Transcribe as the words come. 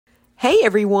Hey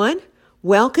everyone,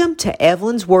 welcome to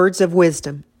Evelyn's Words of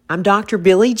Wisdom. I'm Dr.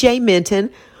 Billy J. Minton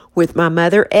with my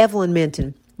mother, Evelyn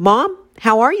Minton. Mom,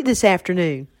 how are you this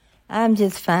afternoon? I'm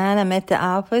just fine. I'm at the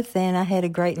office and I had a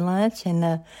great lunch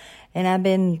and I've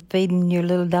been feeding your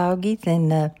little doggies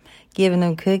and giving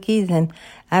them cookies and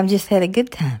I've just had a good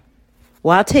time.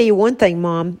 Well, I'll tell you one thing,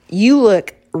 Mom. You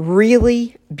look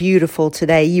really beautiful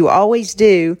today. You always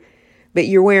do. But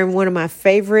you're wearing one of my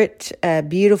favorite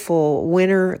beautiful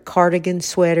winter cardigan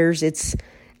sweaters. It's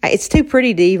too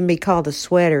pretty to even be called a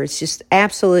sweater. It's just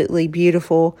absolutely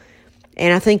beautiful.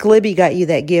 And I think Libby got you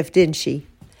that gift, didn't she?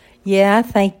 Yeah, I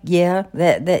think,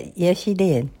 yes, she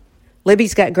did.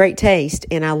 Libby's got great taste,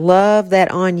 and I love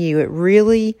that on you. It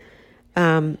really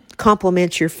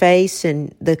complements your face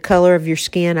and the color of your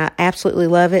skin. I absolutely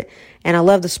love it, and I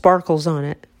love the sparkles on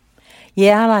it.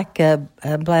 Yeah, I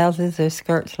like blouses or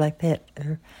skirts like that,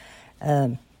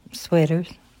 or sweaters.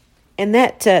 And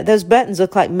that those buttons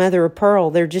look like mother of pearl.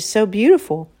 They're just so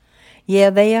beautiful. Yeah,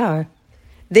 they are.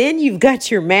 Then you've got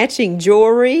your matching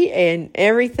jewelry and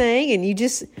everything, and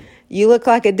you look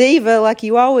like a diva like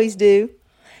you always do.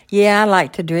 Yeah, I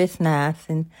like to dress nice,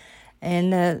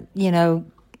 and I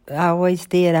always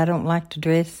did. I don't like to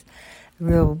dress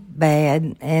real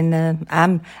bad,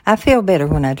 and I feel better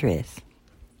when I dress.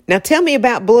 Now tell me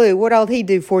about Blue. What all did he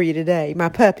do for you today, my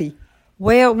puppy?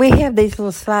 Well, we have these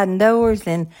little sliding doors,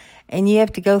 and you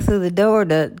have to go through the door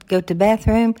to go to the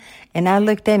bathroom. And I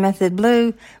looked at him, I said,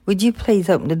 Blue, would you please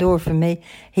open the door for me?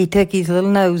 He took his little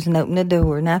nose and opened the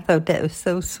door, and I thought that was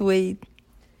so sweet.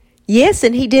 Yes,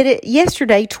 and he did it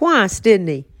yesterday twice, didn't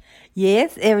he?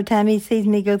 Yes, every time he sees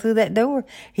me go through that door,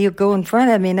 he'll go in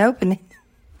front of me and open it.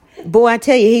 Boy, I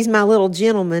tell you, he's my little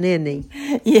gentleman, isn't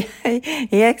he? Yeah,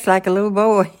 he acts like a little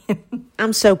boy.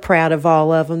 I'm so proud of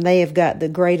all of them. They have got the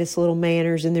greatest little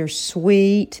manners, and they're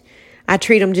sweet. I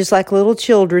treat them just like little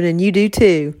children, and you do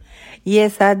too.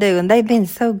 Yes, I do, and they've been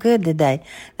so good today.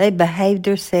 They behaved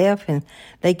themselves, and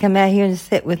they come out here and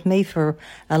sit with me for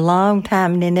a long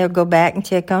time, and then they'll go back and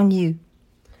check on you.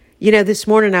 You know, this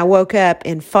morning I woke up,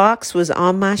 and Fox was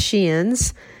on my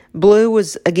shins, Blue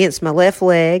was against my left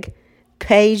leg,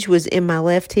 Paige was in my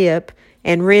left hip,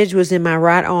 and Ridge was in my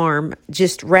right arm,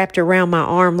 just wrapped around my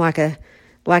arm like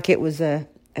it was a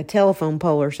telephone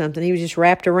pole or something. He was just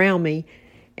wrapped around me,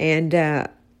 and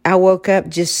I woke up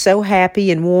just so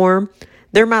happy and warm.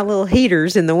 They're my little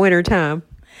heaters in the wintertime.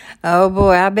 Oh,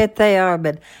 boy, I bet they are,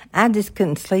 but I just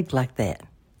couldn't sleep like that.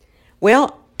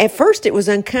 Well, at first it was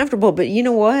uncomfortable, but you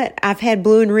know what? I've had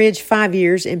Blue and Ridge 5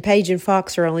 years, and Paige and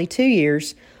Fox are only 2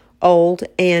 years old,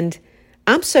 and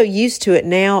I'm so used to it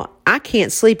now, I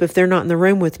can't sleep if they're not in the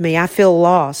room with me. I feel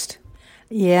lost.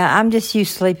 Yeah, I'm just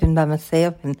used to sleeping by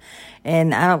myself,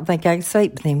 and I don't think I can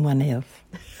sleep with anyone else.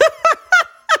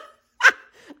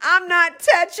 I'm not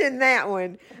touching that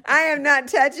one. I am not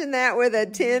touching that with a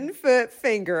 10-foot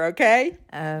finger, okay?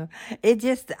 I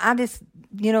just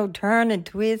turn and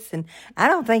twist, and I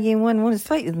don't think anyone wants to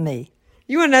sleep with me.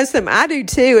 You want to know something? I do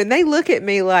too, and they look at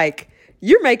me like,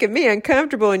 you're making me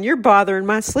uncomfortable and you're bothering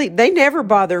my sleep. They never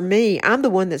bother me. I'm the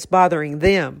one that's bothering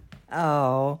them.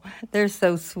 Oh, they're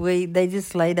so sweet. They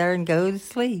just lay there and go to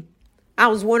sleep. I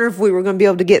was wondering if we were going to be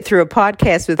able to get through a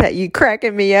podcast without you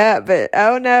cracking me up, but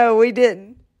oh no, we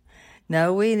didn't.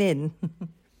 No, we didn't.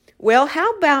 Well, how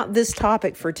about this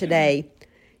topic for today?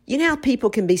 You know how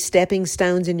people can be stepping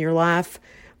stones in your life?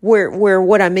 Where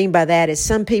what I mean by that is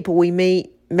some people we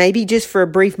meet maybe just for a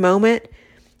brief moment,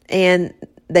 and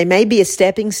they may be a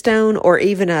stepping stone or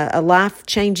even a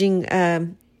life-changing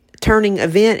turning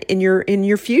event in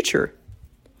your future.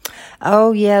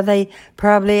 Oh, yeah, they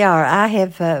probably are. I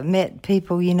have met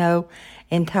people,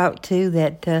 and talked to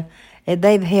that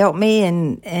they've helped me,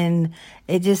 and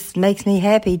it just makes me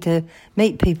happy to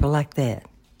meet people like that.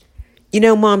 You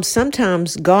know, Mom,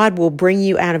 sometimes God will bring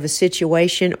you out of a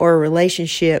situation or a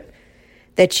relationship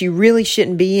that you really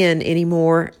shouldn't be in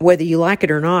anymore, whether you like it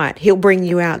or not. He'll bring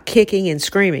you out kicking and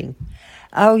screaming.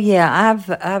 Oh, yeah.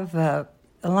 I've a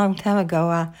long time ago,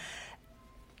 I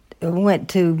went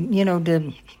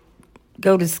to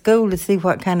go to school to see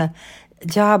what kind of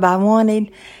job I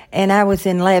wanted, and I was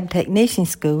in lab technician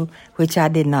school, which I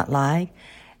did not like.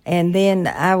 And then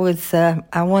I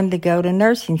wanted to go to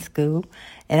nursing school,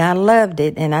 and I loved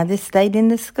it, and I just stayed in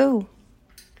the school.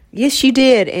 Yes, you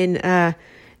did, and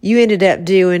you ended up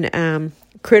doing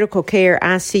critical care,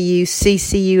 ICU,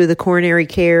 CCU, the coronary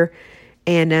care,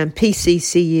 and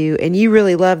PCCU, and you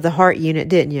really loved the heart unit,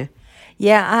 didn't you?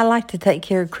 Yeah, I like to take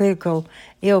care of critical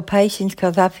ill patients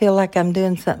because I feel like I'm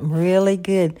doing something really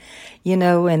good,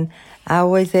 and I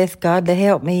always ask God to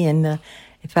help me, and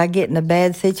if I get in a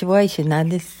bad situation, I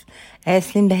just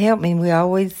asked him to help me, and we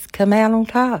always come out on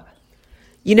top.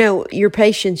 You know, your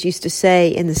patients used to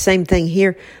say, and the same thing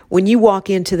here, when you walk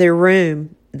into their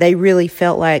room, they really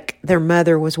felt like their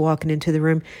mother was walking into the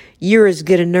room. You're as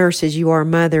good a nurse as you are a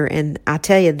mother, and I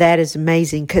tell you, that is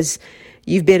amazing, because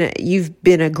you've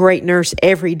been a great nurse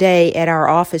every day at our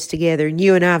office together, and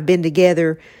you and I have been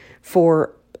together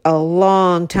for a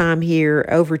long time here,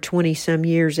 over 20-some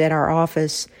years at our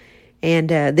office, and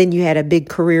then you had a big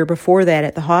career before that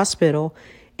at the hospital,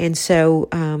 and so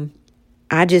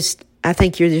I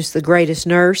think you're just the greatest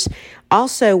nurse.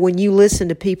 Also, when you listen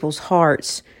to people's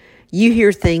hearts, you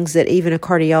hear things that even a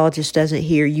cardiologist doesn't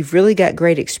hear. You've really got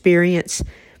great experience.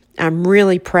 I'm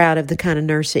really proud of the kind of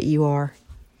nurse that you are.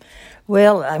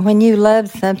 Well, when you love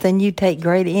something, you take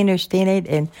great interest in it,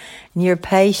 and you're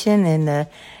patient, and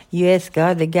you ask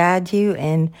God to guide you,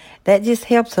 and that just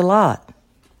helps a lot.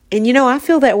 And you know, I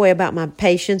feel that way about my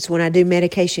patients when I do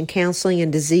medication counseling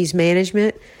and disease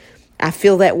management. I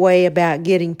feel that way about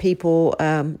getting people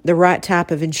the right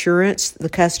type of insurance, the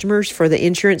customers for the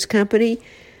insurance company.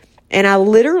 And I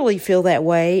literally feel that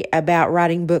way about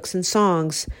writing books and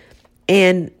songs.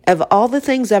 And of all the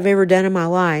things I've ever done in my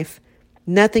life,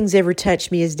 nothing's ever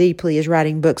touched me as deeply as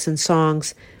writing books and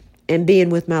songs and being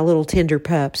with my little tender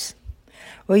pups.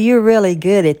 Well, you're really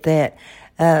good at that,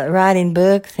 writing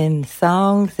books and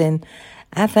songs, and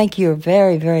I think you're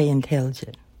very, very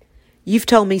intelligent. You've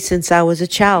told me since I was a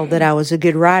child that I was a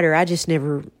good writer. I just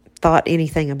never thought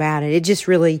anything about it.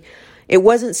 It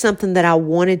wasn't something that I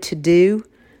wanted to do.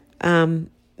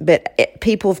 But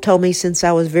people have told me since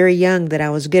I was very young that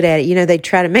I was good at it. You know, they'd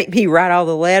try to make me write all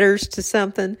the letters to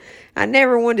something. I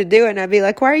never wanted to do it, and I'd be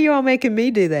like, why are you all making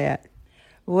me do that?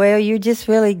 Well, you're just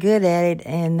really good at it,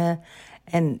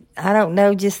 and I don't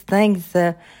know, just things,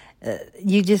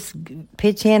 you just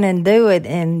pitch in and do it,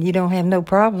 and you don't have no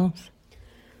problems.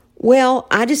 Well,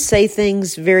 I just say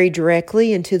things very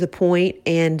directly and to the point,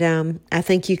 and I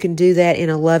think you can do that in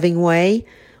a loving way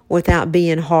without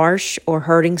being harsh or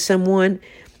hurting someone.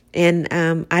 And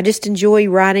I just enjoy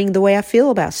writing the way I feel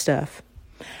about stuff.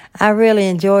 I really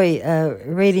enjoy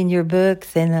reading your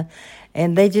books, and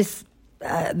they just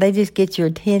get your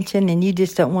attention, and you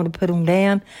just don't want to put them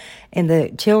down. And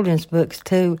the children's books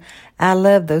too. I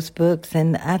love those books,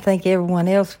 and I think everyone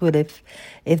else would if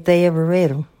they ever read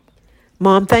them.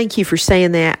 Mom, thank you for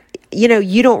saying that. You know,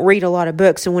 you don't read a lot of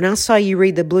books, and when I saw you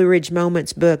read the Blue Ridge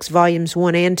Moments books, volumes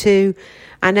 1 and 2,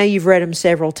 I know you've read them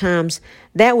several times.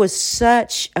 That was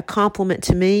such a compliment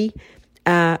to me.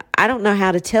 I don't know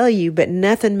how to tell you, but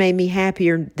nothing made me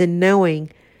happier than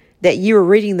knowing that you were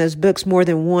reading those books more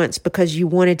than once because you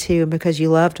wanted to and because you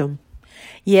loved them.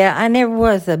 Yeah, I never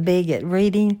was a big at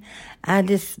reading. I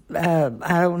just, I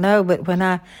don't know, but when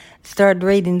I started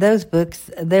reading those books,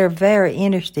 they're very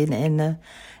interesting, and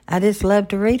I just love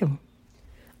to read them.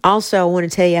 Also, I want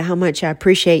to tell you how much I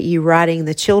appreciate you writing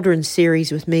the children's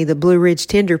series with me, the Blue Ridge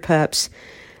Tender Pups.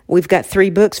 We've got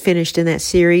 3 books finished in that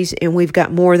series, and we've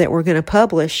got more that we're going to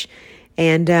publish.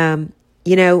 And,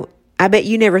 you know, I bet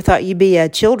you never thought you'd be a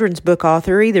children's book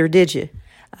author either, did you?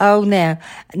 Oh,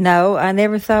 no, I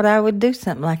never thought I would do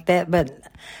something like that, but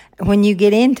when you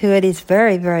get into it, it's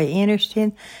very, very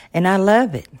interesting, and I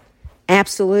love it.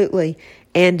 Absolutely.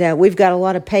 And we've got a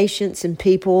lot of patients and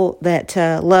people that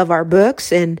love our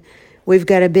books, and we've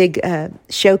got a big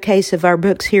showcase of our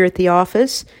books here at the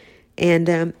office.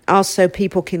 And also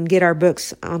people can get our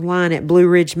books online at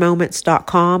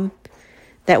blueridgemoments.com.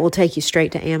 That will take you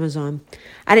straight to Amazon.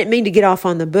 I didn't mean to get off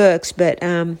on the books, but,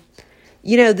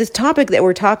 you know, this topic that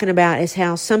we're talking about is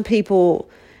how some people,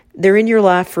 they're in your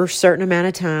life for a certain amount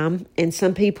of time, and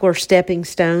some people are stepping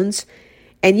stones.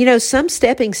 And, you know, some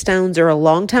stepping stones are a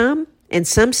long time, and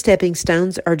some stepping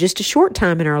stones are just a short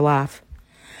time in our life.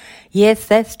 Yes,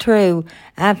 that's true.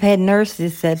 I've had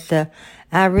nurses that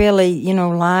I really,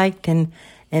 liked, and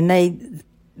they,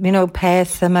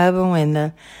 passed some of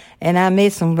them, and I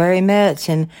miss them very much,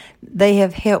 and they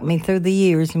have helped me through the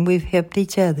years, and we've helped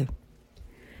each other.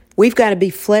 We've got to be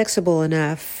flexible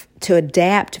enough to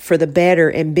adapt for the better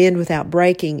and bend without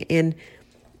breaking, and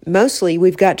mostly,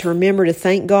 we've got to remember to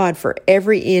thank God for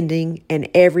every ending and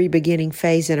every beginning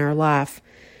phase in our life,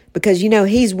 because,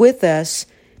 He's with us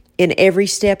in every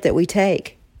step that we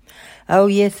take. Oh,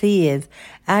 yes, He is.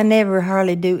 I never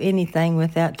hardly do anything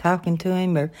without talking to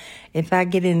Him, or if I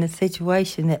get in a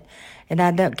situation that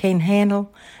I can't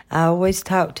handle, I always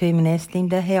talk to Him and ask Him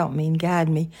to help me and guide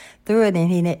me through it,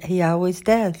 and He always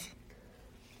does.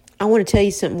 I want to tell you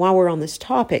something while we're on this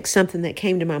topic, something that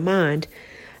came to my mind.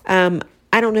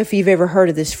 I don't know if you've ever heard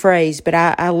of this phrase, but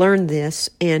I learned this,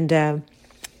 and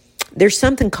there's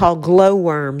something called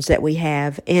glowworms that we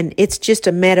have, and it's just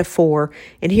a metaphor.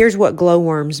 And here's what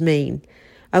glowworms mean.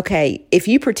 Okay, if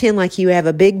you pretend like you have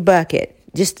a big bucket,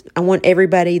 I want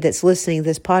everybody that's listening to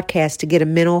this podcast to get a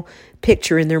mental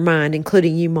picture in their mind,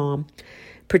 including you, Mom.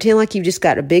 Pretend like you've just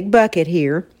got a big bucket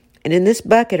here, and in this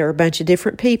bucket are a bunch of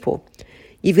different people.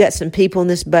 You've got some people in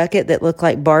this bucket that look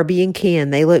like Barbie and Ken.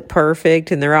 They look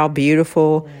perfect, and they're all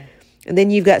beautiful. Right. And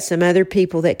then you've got some other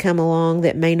people that come along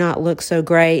that may not look so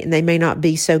great, and they may not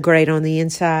be so great on the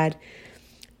inside.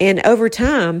 And over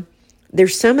time,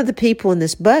 there's some of the people in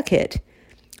this bucket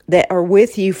that are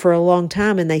with you for a long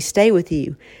time, and they stay with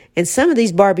you. And some of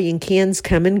these Barbie and Kens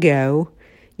come and go.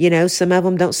 Some of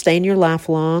them don't stay in your life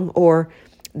long, or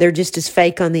they're just as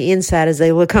fake on the inside as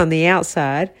they look on the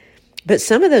outside. But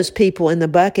some of those people in the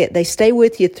bucket, they stay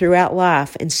with you throughout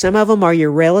life. And some of them are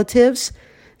your relatives.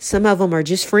 Some of them are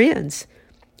just friends.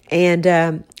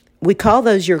 And we call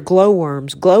those your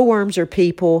glowworms. Glowworms are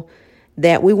people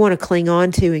that we want to cling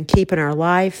on to and keep in our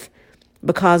life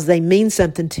because they mean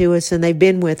something to us and they've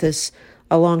been with us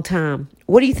a long time.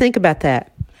 What do you think about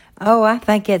that? Oh, I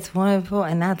think it's wonderful,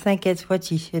 and I think it's what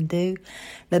you should do.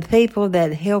 The people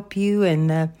that help you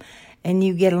and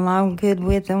you get along good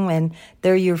with them and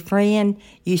they're your friend,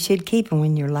 you should keep them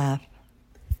in your life.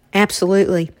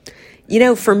 Absolutely.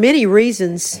 For many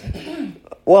reasons,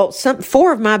 well,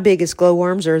 4 of my biggest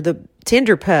glowworms are the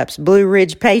tender pups, Blue,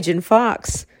 Ridge, Paige, and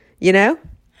Fox,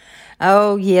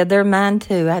 Oh, yeah, they're mine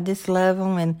too. I just love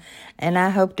them, and I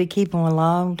hope to keep them a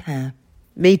long time.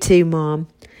 Me too, Mom.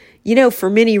 For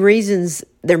many reasons,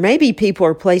 there may be people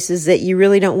or places that you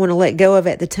really don't want to let go of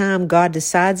at the time God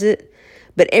decides it.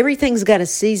 But everything's got a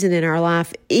season in our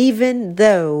life, even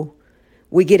though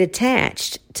we get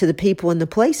attached to the people and the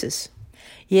places.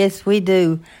 Yes, we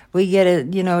do. We get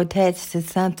attached to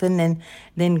something, and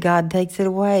then God takes it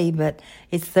away. But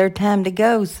it's their time to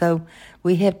go, so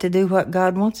we have to do what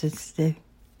God wants us to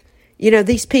do.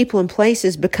 These people and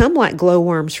places become like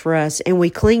glowworms for us, and we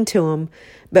cling to them.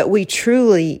 But we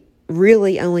truly,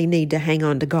 really only need to hang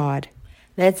on to God.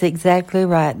 That's exactly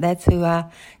right. That's who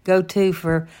I go to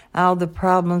for all the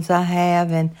problems I have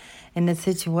and the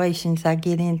situations I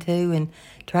get into and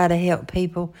try to help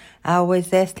people. I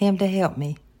always ask Him to help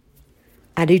me.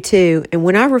 I do too. And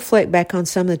when I reflect back on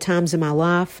some of the times in my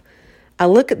life, I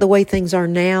look at the way things are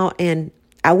now, and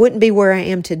I wouldn't be where I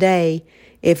am today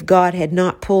if God had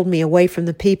not pulled me away from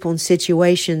the people and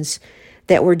situations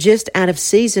that were just out of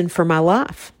season for my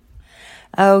life.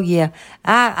 Oh, yeah.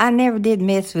 I never did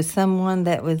mess with someone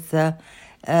that was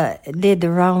did the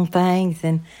wrong things,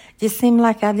 and just seemed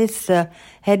like I just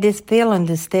had this feeling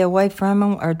to stay away from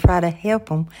them or try to help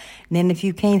them. And then if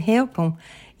you can't help them,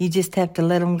 you just have to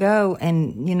let them go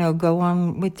and, go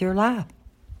on with your life.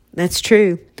 That's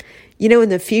true. In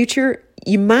the future,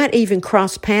 you might even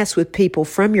cross paths with people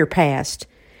from your past.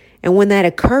 And when that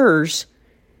occurs,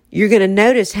 you're going to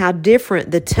notice how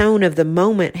different the tone of the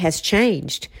moment has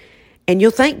changed. And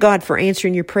you'll thank God for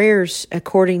answering your prayers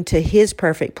according to His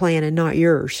perfect plan and not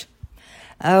yours.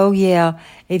 Oh, yeah.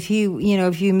 If you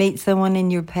meet someone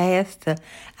in your past, I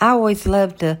always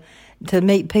love to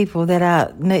meet people that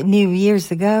I knew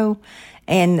years ago.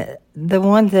 And the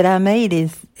ones that I meet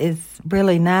is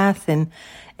really nice. And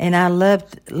I love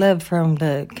for them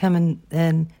to come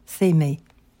and see me.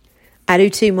 I do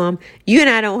too, Mom. You and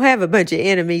I don't have a bunch of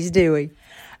enemies, do we?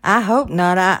 I hope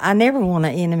not. I never want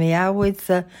an enemy. I always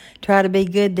try to be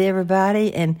good to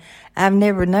everybody, and I've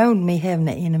never known me having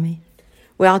an enemy.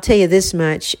 Well, I'll tell you this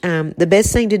much. The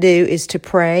best thing to do is to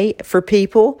pray for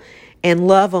people and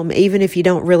love them, even if you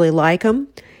don't really like them.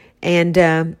 And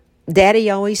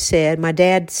my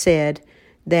dad said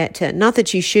that not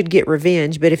that you should get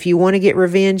revenge, but if you want to get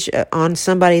revenge on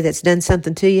somebody that's done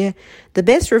something to you, the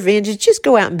best revenge is just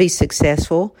go out and be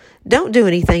successful. Don't do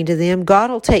anything to them.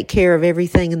 God will take care of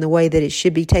everything in the way that it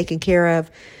should be taken care of.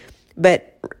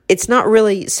 But it's not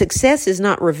really, success is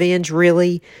not revenge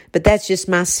really, but that's just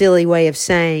my silly way of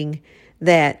saying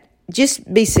that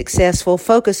just be successful,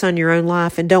 focus on your own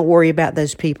life, and don't worry about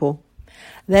those people.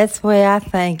 That's the way I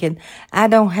think, and I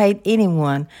don't hate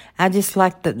anyone. I just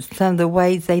like some of the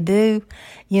ways they do,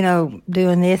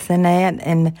 doing this and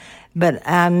that. But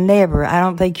I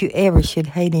don't think you ever should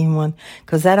hate anyone,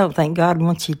 because I don't think God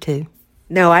wants you to.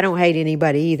 No, I don't hate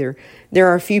anybody either. There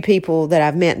are a few people that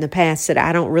I've met in the past that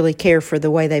I don't really care for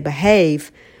the way they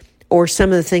behave or some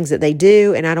of the things that they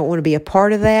do, and I don't want to be a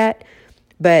part of that.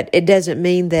 But it doesn't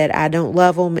mean that I don't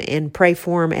love them and pray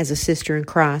for them as a sister in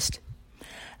Christ.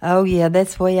 Oh, yeah,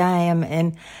 that's the way I am.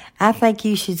 And I think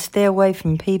you should stay away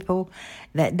from people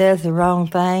that does the wrong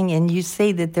thing, and you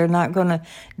see that they're not going to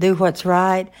do what's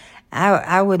right.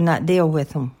 I would not deal with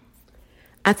them.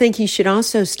 I think you should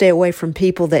also stay away from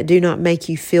people that do not make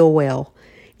you feel well.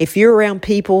 If you're around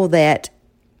people that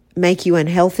make you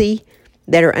unhealthy,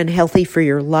 that are unhealthy for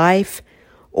your life,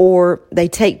 or they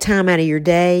take time out of your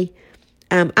day,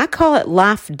 I call it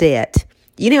life debt.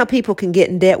 You know how people can get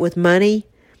in debt with money,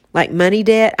 like money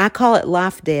debt? I call it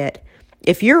life debt.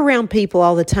 If you're around people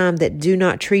all the time that do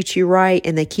not treat you right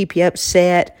and they keep you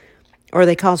upset or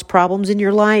they cause problems in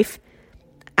your life,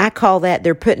 I call that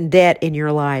they're putting debt in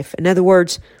your life. In other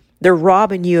words, they're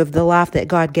robbing you of the life that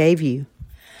God gave you.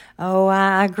 Oh,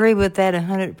 I agree with that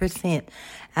 100%.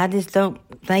 I just don't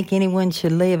think anyone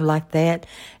should live like that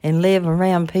and live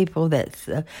around people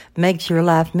that makes your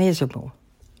life miserable.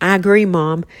 I agree,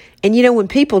 Mom. And you know, when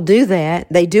people do that,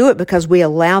 they do it because we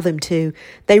allow them to.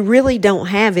 They really don't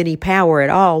have any power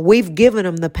at all. We've given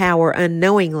them the power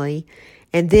unknowingly.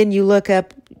 And then you look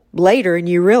up later and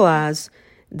you realize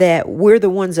that we're the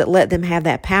ones that let them have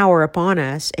that power upon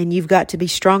us. And you've got to be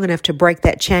strong enough to break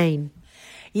that chain.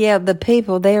 Yeah, the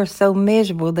people, they are so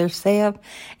miserable themselves,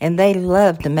 and they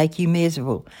love to make you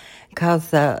miserable because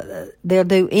they'll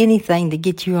do anything to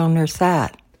get you on their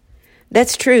side.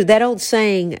 That's true. That old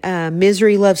saying,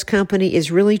 misery loves company,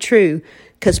 is really true,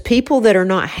 because people that are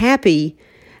not happy,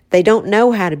 they don't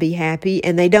know how to be happy,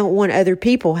 and they don't want other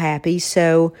people happy.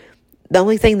 So the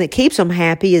only thing that keeps them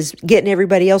happy is getting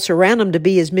everybody else around them to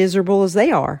be as miserable as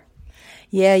they are.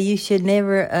 Yeah, you should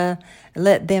never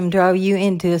let them draw you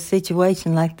into a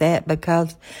situation like that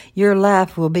because your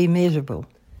life will be miserable.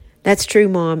 That's true,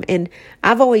 Mom. And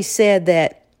I've always said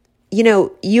that, you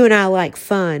know, you and I like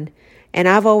fun. And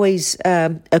I've always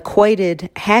equated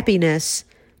happiness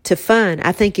to fun.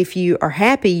 I think if you are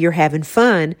happy, you're having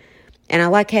fun. And I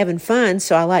like having fun,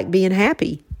 so I like being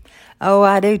happy. Oh,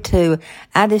 I do too.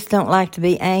 I just don't like to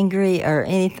be angry or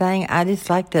anything. I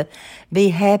just like to be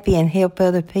happy and help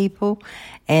other people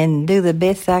and do the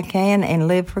best I can and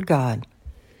live for God.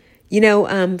 You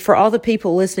know, for all the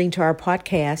people listening to our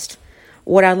podcast,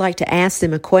 what I'd like to ask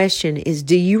them a question is,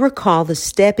 do you recall the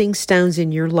stepping stones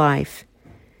in your life?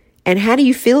 And how do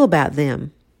you feel about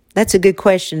them? That's a good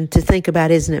question to think about,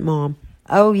 isn't it, Mom?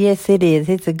 Oh, yes, it is.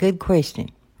 It's a good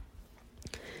question.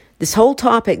 This whole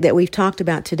topic that we've talked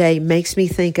about today makes me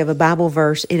think of a Bible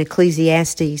verse in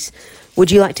Ecclesiastes.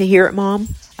 Would you like to hear it,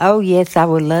 Mom? Oh, yes, I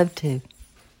would love to.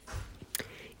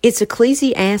 It's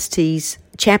Ecclesiastes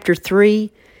chapter 3,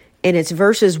 and it's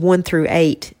verses 1 through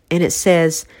 8. And it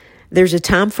says, "There's a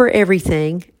time for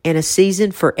everything and a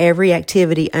season for every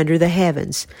activity under the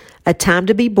heavens, a time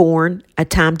to be born, a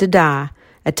time to die,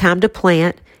 a time to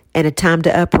plant, and a time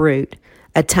to uproot,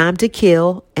 a time to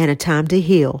kill, and a time to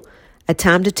heal, a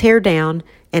time to tear down,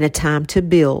 and a time to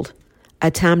build,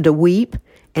 a time to weep,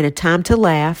 and a time to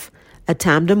laugh, a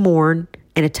time to mourn,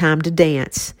 and a time to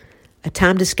dance, a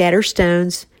time to scatter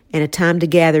stones, and a time to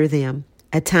gather them,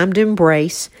 a time to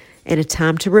embrace, and a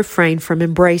time to refrain from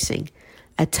embracing,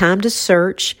 a time to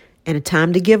search, and a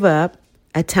time to give up,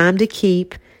 a time to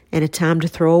keep, and a time to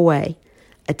throw away,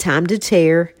 a time to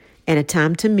tear, and a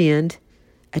time to mend,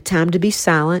 a time to be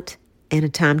silent, and a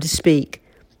time to speak,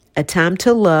 a time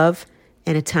to love,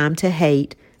 and a time to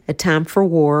hate, a time for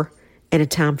war, and a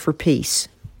time for peace."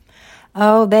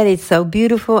 Oh, that is so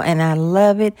beautiful, and I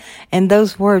love it, and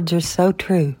those words are so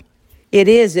true. It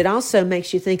is. It also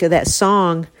makes you think of that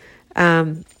song.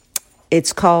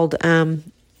 It's called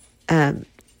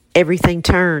Everything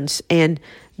Turns, and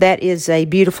that is a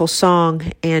beautiful song,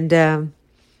 and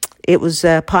it was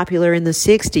popular in the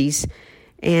 60s,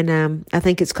 and I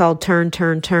think it's called Turn,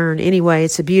 Turn, Turn. Anyway,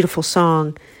 it's a beautiful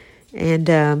song,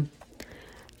 and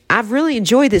I've really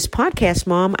enjoyed this podcast,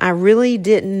 Mom. I really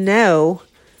didn't know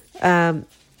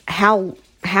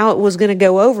how it was going to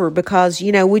go over because,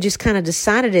 you know, we just kind of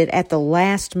decided it at the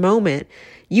last moment.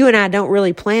 You and I don't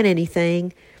really plan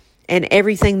anything, and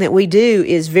everything that we do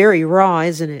is very raw,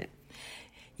 isn't it?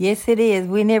 Yes, it is.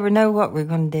 We never know what we're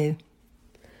going to do.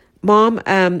 Mom,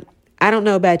 I don't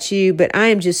know about you, but I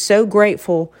am just so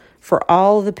grateful for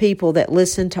all the people that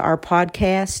listen to our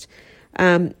podcast.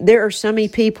 There are so many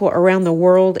people around the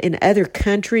world in other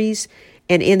countries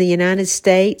and in the United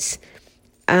States.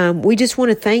 We just want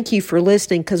to thank you for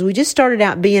listening because we just started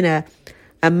out being a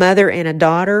mother and a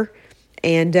daughter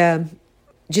and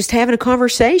just having a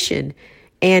conversation.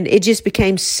 And it just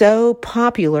became so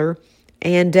popular.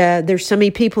 And there's so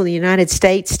many people in the United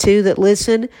States, too, that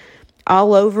listen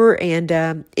all over.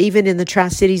 And even in the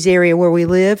Tri-Cities area where we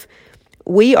live,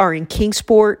 we are in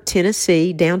Kingsport,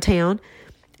 Tennessee, downtown.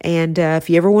 And if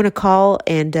you ever want to call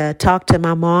and talk to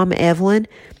my mom, Evelyn,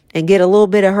 and get a little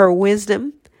bit of her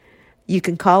wisdom, you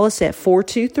can call us at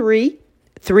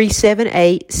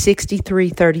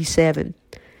 423-378-6337.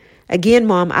 Again,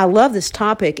 Mom, I love this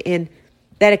topic, and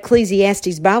that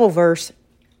Ecclesiastes Bible verse,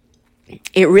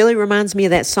 it really reminds me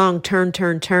of that song, Turn,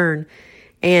 Turn, Turn.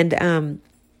 And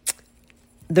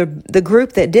the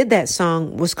group that did that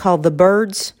song was called The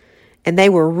Byrds, and they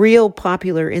were real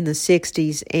popular in the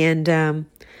 60s. And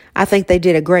I think they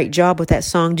did a great job with that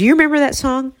song. Do you remember that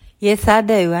song? Yes, I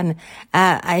do. And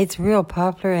it's real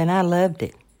popular, and I loved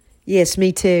it. Yes,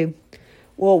 me too.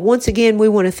 Well, once again, we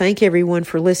want to thank everyone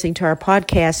for listening to our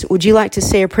podcast. Would you like to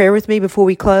say a prayer with me before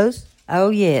we close?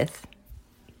 Oh, yes.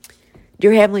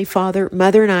 Dear Heavenly Father,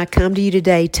 Mother and I come to you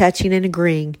today touching and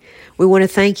agreeing. We want to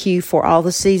thank you for all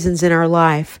the seasons in our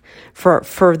life, for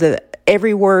the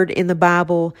every word in the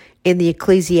Bible, in the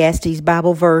Ecclesiastes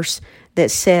Bible verse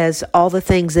that says all the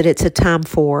things that it's a time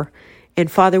for.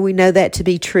 And Father, we know that to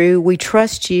be true. We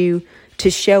trust you to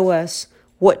show us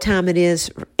what time it is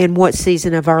and what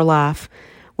season of our life.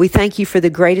 We thank you for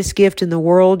the greatest gift in the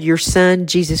world, your Son,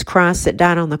 Jesus Christ, that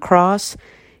died on the cross.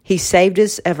 He saved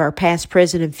us of our past,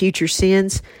 present, and future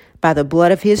sins. By the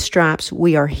blood of his stripes,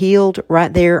 we are healed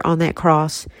right there on that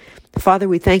cross. Father,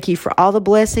 we thank you for all the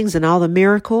blessings and all the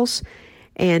miracles,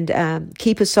 and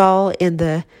keep us all in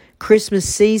the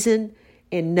Christmas season,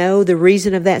 and know the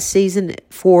reason of that season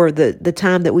for the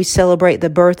time that we celebrate the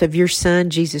birth of your Son,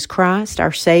 Jesus Christ,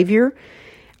 our Savior,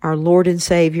 our Lord and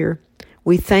Savior.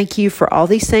 We thank you for all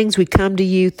these things. We come to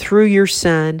you through your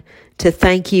Son to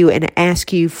thank you and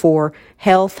ask you for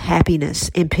health,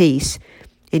 happiness, and peace.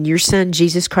 In your Son,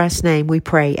 Jesus Christ's name, we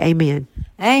pray. Amen.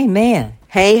 Amen.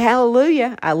 Hey,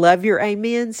 hallelujah. I love your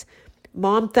amens.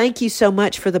 Mom, thank you so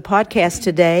much for the podcast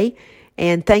today.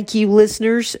 And thank you,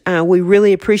 listeners. We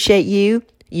really appreciate you.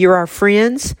 You're our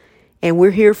friends, and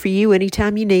we're here for you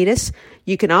anytime you need us.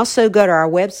 You can also go to our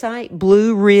website,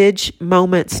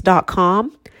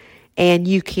 BlueRidgeMoments.com, and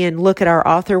you can look at our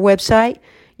author website.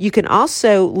 You can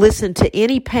also listen to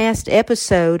any past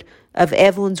episode of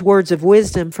Evelyn's Words of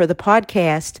Wisdom for the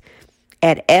podcast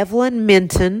at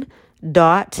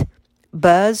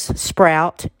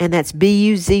evelynminton.buzzsprout, and that's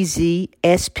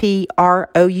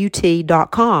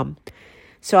BUZZSPROUT.com.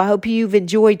 So I hope you've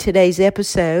enjoyed today's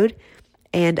episode.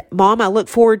 And Mom, I look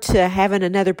forward to having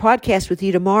another podcast with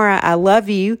you tomorrow. I love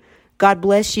you. God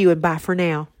bless you, and bye for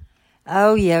now.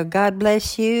 Oh, yeah. God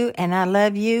bless you, and I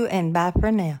love you, and bye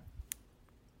for now.